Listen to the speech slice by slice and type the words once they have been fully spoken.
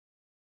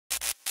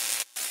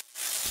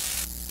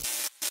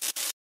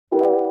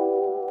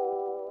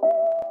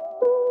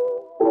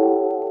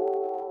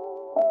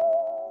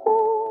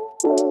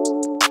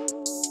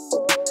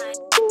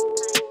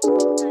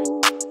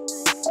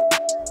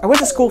I went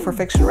to school for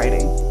fiction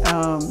writing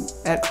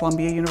at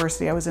Columbia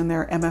University. I was in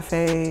their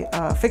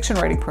MFA fiction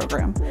writing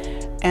program.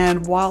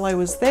 And while I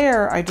was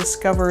there, I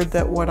discovered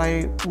that what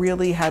I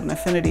really had an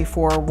affinity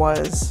for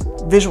was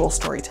visual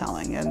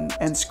storytelling and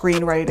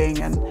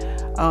screenwriting, and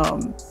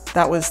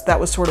that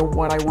was sort of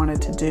what I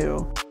wanted to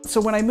do. So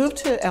when I moved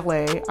to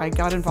LA, I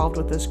got involved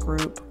with this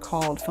group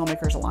called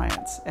Filmmakers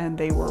Alliance, and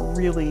they were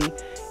really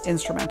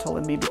instrumental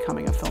in me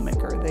becoming a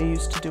filmmaker. They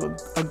used to do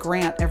a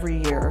grant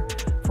every year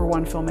for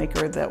one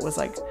filmmaker that was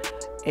like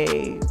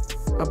a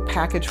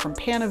package from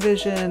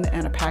Panavision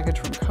and a package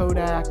from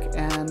Kodak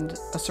and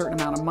a certain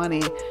amount of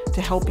money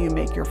to help you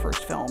make your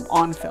first film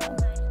on film.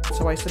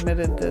 So I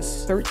submitted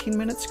this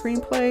 13-minute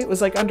screenplay. It was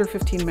like under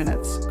 15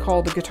 minutes,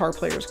 called The Guitar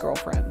Player's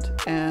Girlfriend.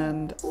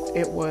 And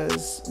it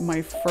was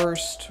my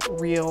first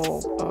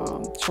real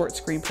short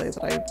screenplay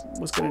that I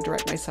was going to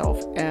direct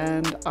myself.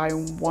 And I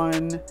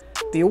won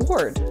the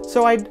award.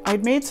 So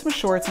I'd made some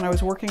shorts and I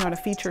was working on a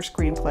feature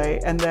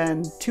screenplay, and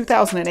then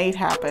 2008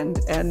 happened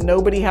and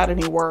nobody had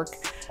any work.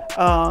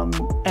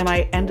 And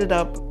I ended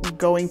up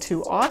going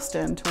to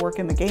Austin to work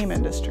in the game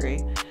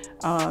industry.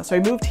 So I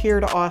moved here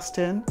to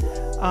Austin.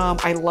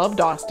 I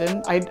loved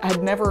Austin.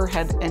 I'd never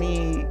had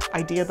any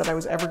idea that I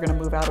was ever going to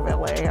move out of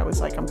LA. I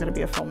was like, I'm going to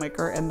be a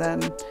filmmaker. And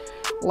then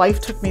life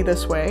took me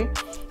this way.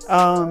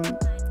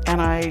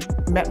 And I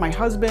met my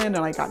husband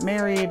and I got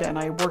married and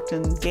I worked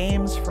in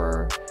games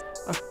for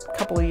a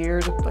couple of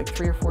years, like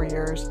 3 or 4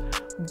 years.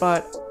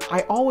 But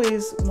I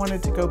always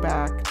wanted to go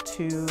back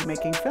to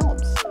making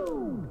films.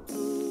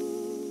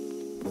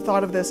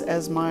 Thought of this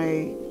as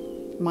my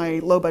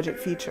low budget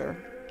feature.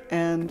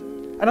 And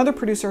another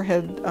producer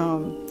had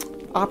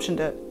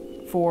optioned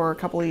it for a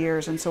couple of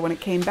years, and so when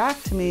it came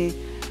back to me,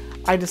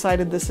 I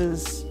decided this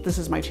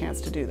is my chance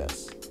to do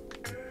this.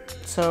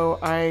 So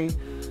I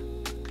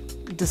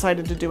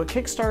decided to do a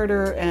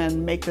Kickstarter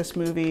and make this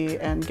movie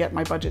and get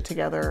my budget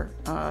together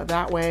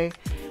that way.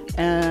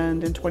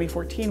 And in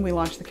 2014, we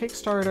launched the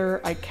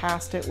Kickstarter. I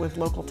cast it with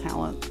local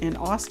talent in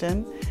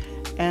Austin.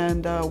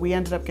 And we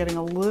ended up getting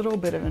a little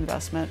bit of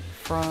investment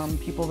from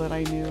people that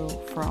I knew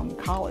from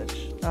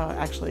college.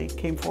 Actually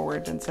came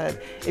forward and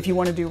said, if you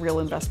want to do real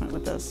investment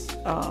with this,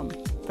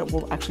 that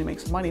will actually make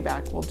some money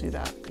back, we'll do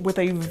that. With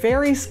a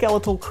very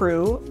skeletal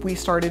crew, we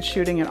started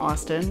shooting in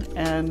Austin,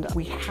 and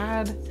we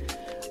had,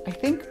 I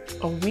think,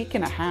 a week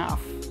and a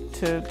half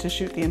to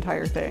shoot the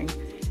entire thing.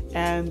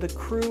 And the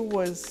crew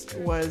was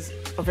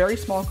a very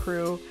small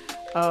crew.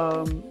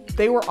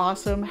 They were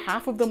awesome.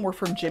 Half of them were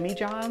from Jimmy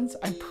John's.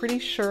 I'm pretty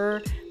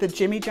sure that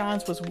Jimmy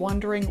John's was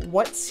wondering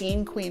what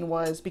Scene Queen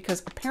was,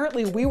 because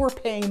apparently we were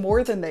paying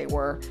more than they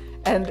were,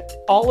 and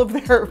all of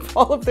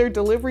their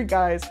delivery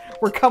guys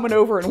were coming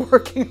over and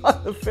working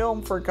on the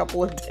film for a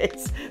couple of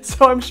days.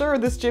 So I'm sure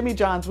this Jimmy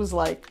John's was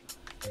like,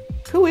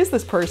 who is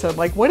this person?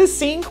 Like, what is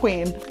Scene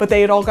Queen? But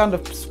they had all gone to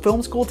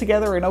film school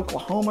together in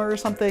Oklahoma or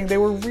something. They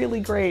were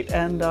really great,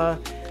 and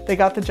they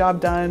got the job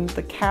done.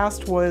 The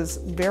cast was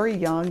very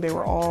young. They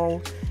were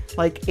all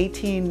like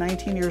 18,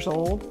 19 years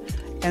old,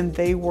 and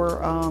they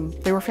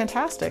were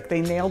fantastic.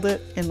 They nailed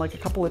it in like a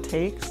couple of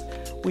takes.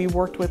 We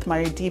worked with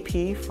my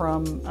DP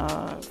from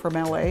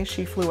LA.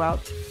 She flew out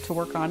to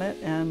work on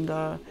it, and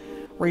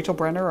Rachel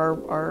Brenner,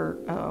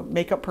 our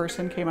makeup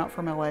person, came out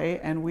from LA,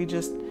 and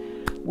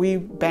we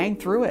banged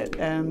through it,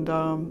 and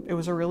it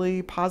was a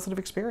really positive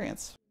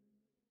experience.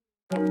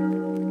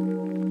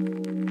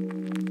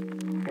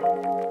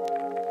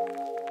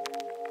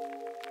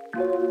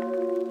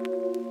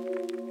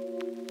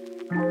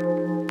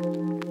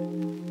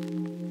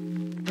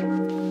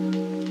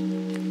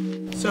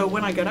 So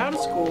when I got out of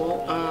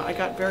school, I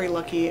got very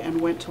lucky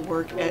and went to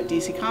work at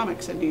DC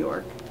Comics in New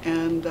York,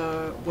 and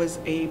was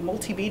a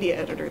multimedia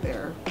editor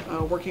there,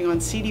 working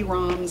on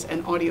CD-ROMs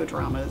and audio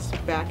dramas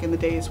back in the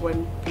days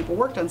when people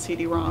worked on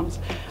CD-ROMs.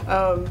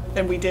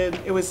 And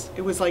it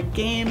was like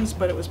games,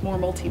 but it was more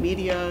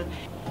multimedia.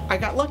 I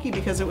got lucky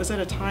because it was at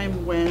a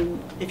time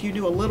when if you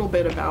knew a little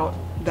bit about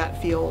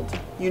that field,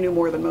 you knew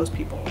more than most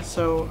people.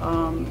 So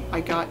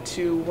I got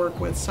to work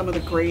with some of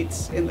the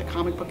greats in the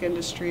comic book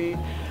industry.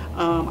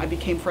 I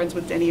became friends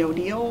with Denny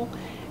O'Neil,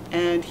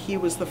 and he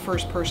was the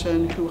first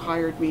person who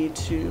hired me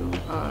to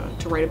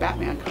write a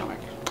Batman comic.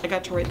 I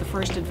got to write the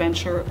first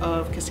adventure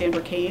of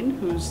Cassandra Cain,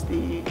 who's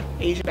the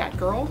Asian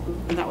Batgirl,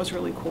 and that was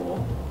really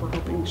cool. We're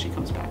hoping she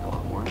comes back a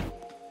lot more.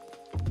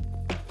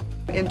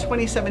 In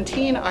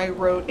 2017, I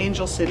wrote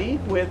Angel City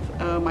with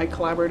my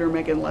collaborator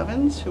Megan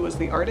Levins, who was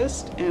the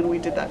artist, and we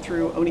did that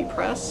through Oni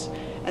Press,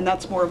 and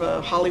that's more of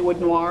a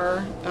Hollywood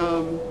noir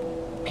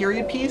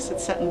period piece.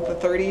 It's set in the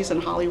 30s in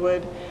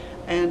Hollywood,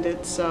 and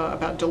it's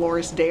about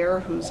Dolores Dare,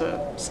 who's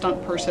a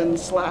stunt person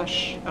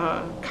slash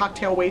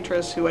cocktail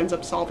waitress who ends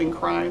up solving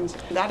crimes.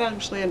 That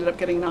actually ended up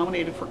getting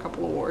nominated for a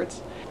couple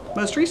awards.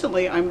 Most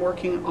recently, I'm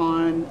working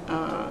on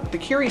the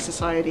Curie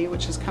Society,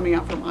 which is coming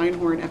out from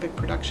Einhorn Epic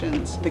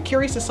Productions. The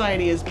Curie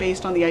Society is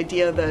based on the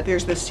idea that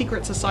there's this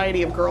secret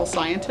society of girl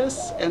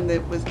scientists, and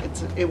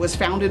it was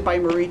founded by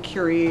Marie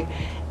Curie,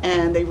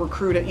 and they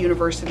recruit at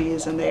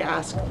universities and they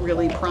ask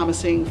really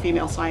promising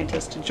female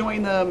scientists to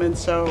join them. And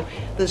so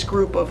this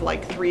group of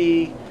like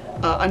 3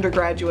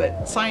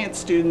 undergraduate science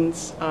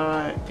students,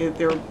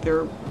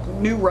 they're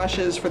new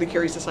rushes for the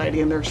Curie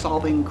Society, and they're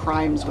solving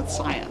crimes with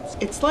science.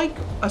 It's like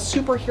a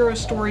superhero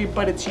story,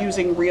 but it's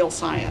using real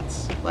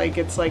science. Like,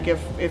 it's like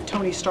if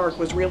Tony Stark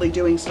was really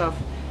doing stuff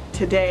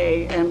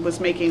today and was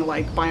making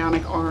like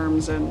bionic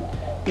arms and,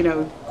 you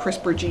know,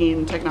 CRISPR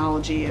gene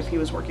technology, if he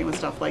was working with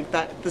stuff like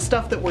that. The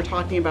stuff that we're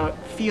talking about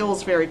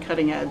feels very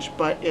cutting edge,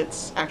 but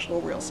it's actual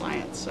real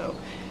science, so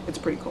it's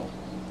pretty cool.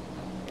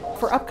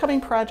 For upcoming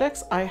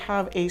projects, I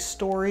have a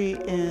story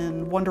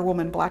in Wonder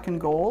Woman Black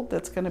and Gold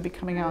that's going to be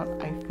coming out,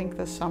 I think,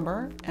 this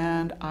summer,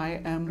 and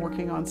I am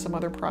working on some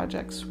other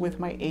projects with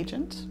my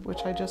agent,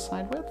 which I just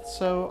signed with,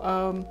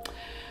 so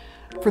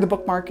for the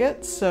book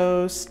market,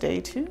 so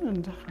stay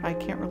tuned. I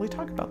can't really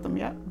talk about them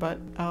yet, but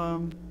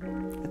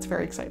it's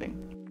very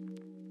exciting.